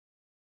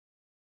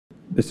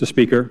Mr.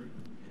 Speaker,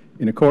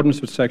 in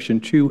accordance with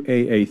Section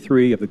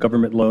 2AA3 of the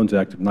Government Loans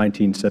Act of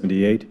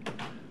 1978,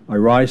 I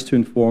rise to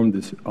inform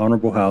this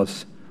Honorable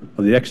House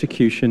of the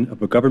execution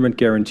of a government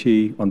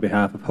guarantee on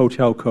behalf of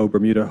Hotelco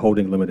Bermuda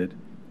Holding Limited,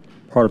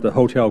 part of the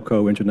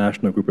Hotelco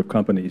International Group of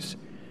Companies,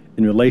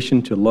 in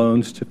relation to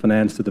loans to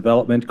finance the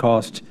development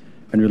costs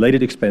and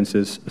related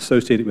expenses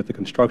associated with the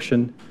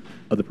construction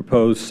of the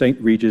proposed St.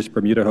 Regis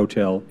Bermuda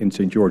Hotel in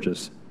St.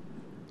 George's.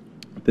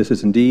 This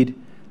is indeed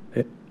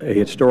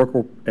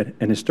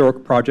an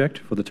historic project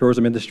for the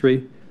tourism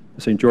industry,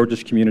 the St.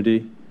 George's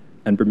community,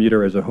 and Bermuda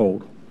as a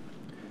whole.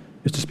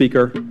 Mr.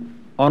 Speaker,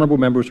 honorable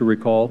members will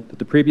recall that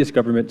the previous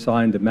government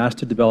signed the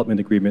Master Development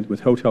Agreement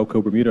with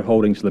Hotelco Bermuda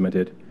Holdings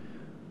Limited,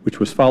 which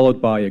was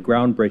followed by a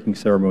groundbreaking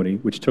ceremony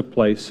which took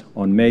place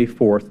on May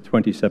 4th,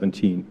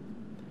 2017.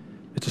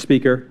 Mr.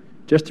 Speaker,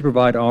 just to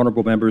provide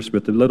honorable members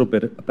with a little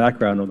bit of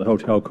background on the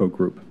Hotelco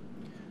Group.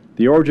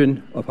 The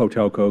origin of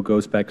Hotelco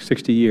goes back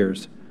 60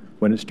 years,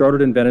 when it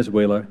started in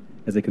Venezuela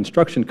as a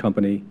construction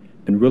company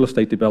and real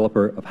estate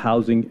developer of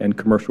housing and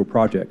commercial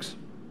projects.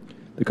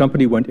 The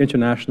company went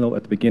international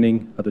at the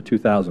beginning of the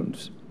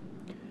 2000s.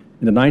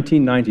 In the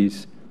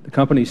 1990s, the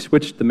company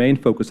switched the main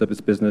focus of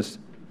its business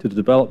to the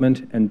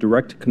development and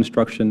direct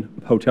construction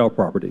of hotel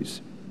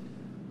properties.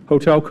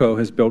 Hotelco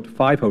has built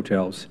 5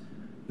 hotels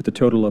with a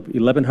total of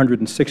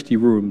 1,160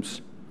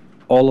 rooms,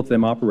 all of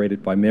them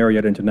operated by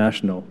Marriott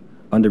International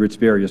under its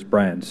various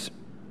brands.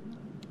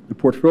 The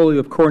portfolio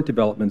of current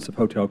developments of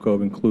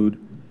Hotelco include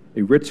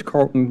a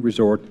Ritz-Carlton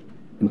resort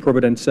in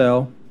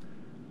Providencial,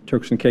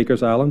 Turks and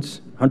Caicos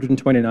Islands,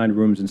 129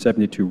 rooms and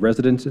 72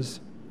 residences,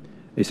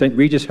 a St.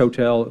 Regis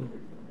Hotel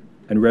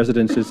and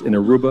residences in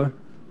Aruba,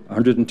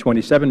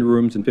 127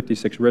 rooms and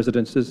 56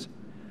 residences,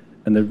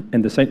 and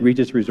the St.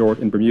 Regis Resort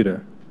in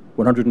Bermuda,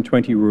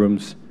 120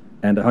 rooms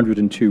and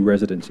 102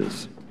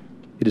 residences.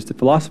 It is the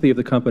philosophy of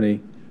the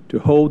company to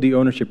hold the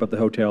ownership of the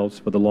hotels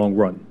for the long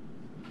run.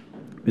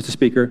 Mr.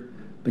 Speaker,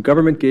 the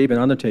government gave an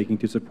undertaking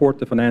to support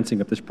the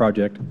financing of this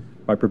project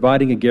by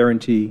providing a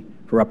guarantee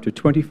for up to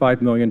 $25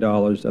 million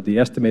of the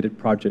estimated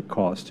project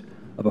cost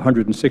of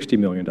 $160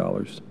 million.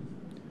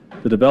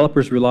 The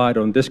developers relied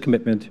on this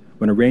commitment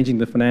when arranging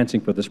the financing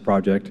for this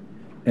project,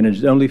 and it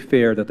is only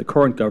fair that the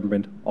current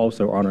government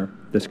also honor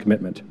this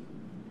commitment.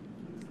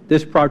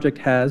 This project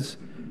has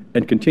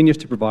and continues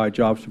to provide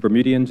jobs for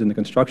Bermudians in the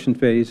construction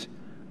phase,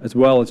 as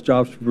well as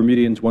jobs for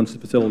Bermudians once the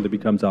facility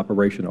becomes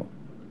operational.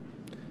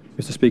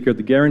 Mr. Speaker,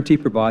 the guarantee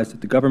provides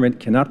that the government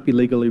cannot be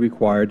legally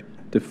required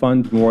to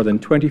fund more than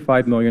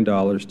 $25 million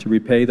to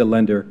repay the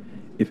lender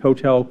if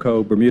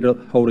Hotelco Bermuda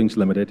Holdings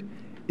Limited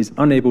is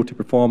unable to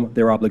perform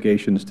their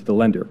obligations to the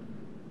lender.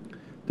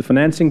 The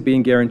financing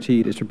being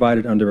guaranteed is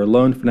provided under a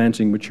loan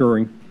financing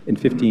maturing in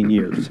 15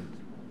 years.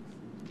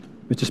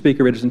 Mr.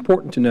 Speaker, it is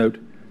important to note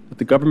that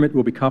the government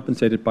will be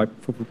compensated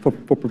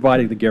for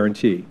providing the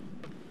guarantee.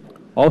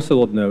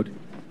 Also of note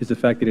is the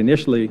fact that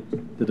initially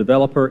the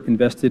developer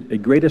invested a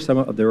greater sum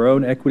of their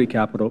own equity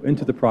capital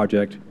into the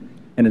project,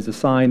 and is a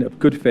sign of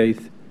good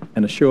faith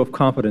and a show of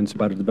confidence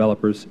by the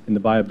developers in the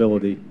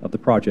viability of the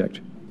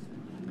project.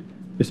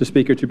 Mr.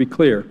 Speaker, to be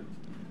clear,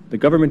 the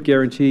government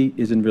guarantee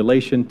is in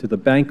relation to the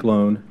bank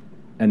loan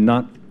and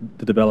not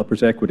the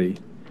developer's equity.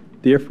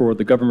 Therefore,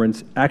 the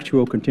government's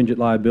actual contingent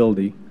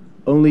liability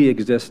only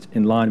exists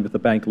in line with the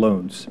bank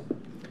loans.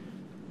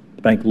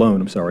 The bank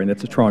loan, and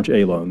that's a tranche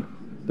A loan.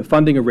 The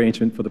funding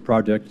arrangement for the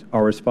project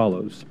are as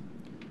follows.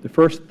 The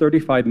first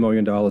 $35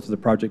 million of the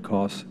project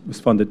costs was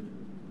funded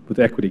with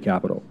equity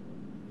capital.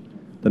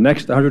 The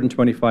next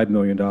 $125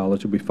 million will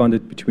be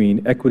funded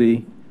between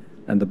equity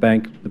and the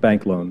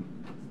bank loan.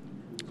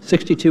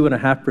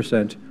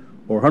 62.5%,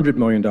 or $100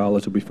 million, will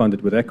be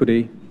funded with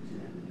equity,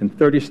 and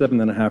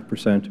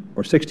 37.5%,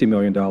 or $60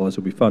 million, will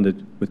be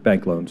funded with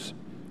bank loans.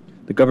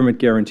 The government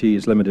guarantee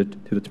is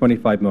limited to the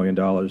 $25 million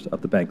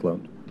of the bank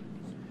loan.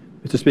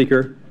 Mr.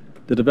 Speaker,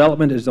 the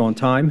development is on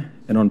time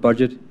and on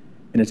budget,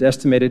 and its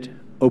estimated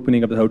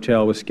opening of the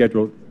hotel was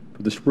scheduled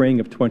for the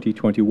spring of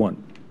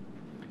 2021.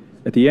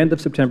 At the end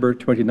of September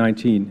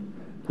 2019,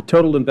 the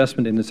total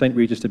investment in the St.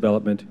 Regis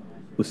development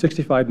was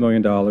 $65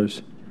 million,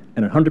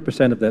 and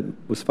 100% of that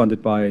was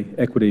funded by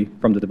equity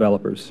from the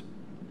developers.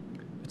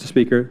 Mr.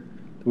 Speaker,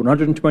 the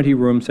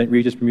 120-room St.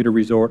 Regis Bermuda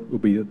Resort will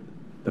be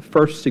the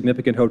first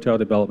significant hotel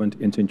development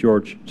in St.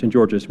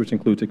 George's, which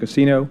includes a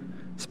casino,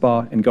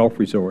 spa, and golf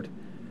resort,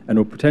 and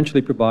will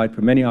potentially provide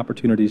for many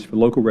opportunities for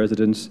local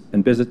residents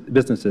and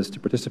businesses to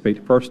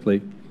participate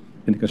firstly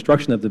in the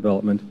construction of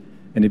development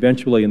and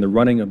eventually in the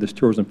running of this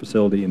tourism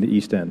facility in the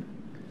East End.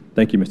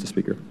 Thank you, Mr.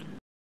 Speaker.